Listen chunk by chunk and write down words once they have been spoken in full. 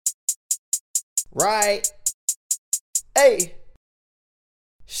Right. Hey.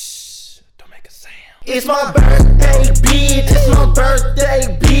 Shh. Don't make a sound. It's my birthday, bitch. It's my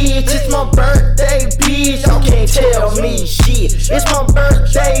birthday, bitch. It's my birthday, bitch. Y'all can't tell me shit. It's my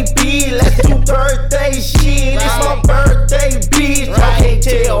birthday, bitch. Let's do birthday shit. It's my birthday, bitch. Y'all can't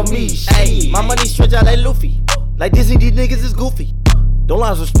tell me shit. My money stretch out like Luffy. Like Disney, these niggas is goofy. Don't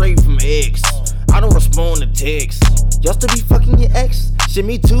lines are straight from X. I don't respond to texts. Y'all still be fucking your ex? Shit,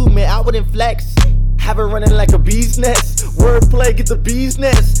 me too, man. I wouldn't flex. Have it running like a bee's nest. Wordplay, get the bee's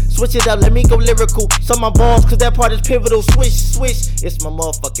nest. Switch it up, let me go lyrical. Suck my balls, cause that part is pivotal. Swish, swish. It's my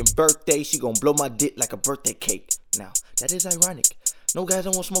motherfucking birthday. She gon' blow my dick like a birthday cake. Now, that is ironic. No guys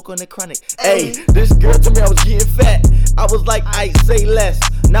don't want smoke on the chronic. Hey, this girl told me I was getting fat. I was like, I say less.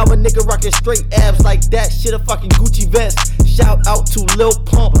 Now a nigga rockin' straight abs like that. Shit a fucking Gucci vest. Shout out to Lil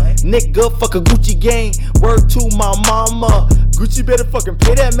Pump. Nigga, fuck a Gucci gang. Word to my mama. Gucci better fucking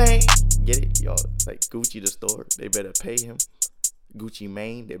pay that man. Get it, y'all? Like Gucci the store, they better pay him. Gucci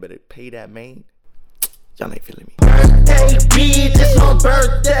Mane, they better pay that man. Y'all ain't feeling me. Birthday, bitch, it's my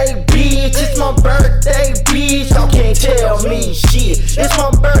birthday, bitch. It's my birthday, bitch. Y'all can't tell me shit. It's my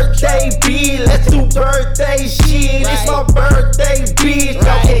birthday, bitch. Let's do birthday shit. It's my birthday, bitch.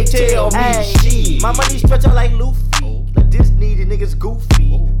 Y'all can't tell me shit. My money stretch out like Luffy. Like Disney, the niggas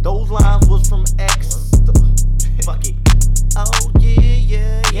goofy. Those lines was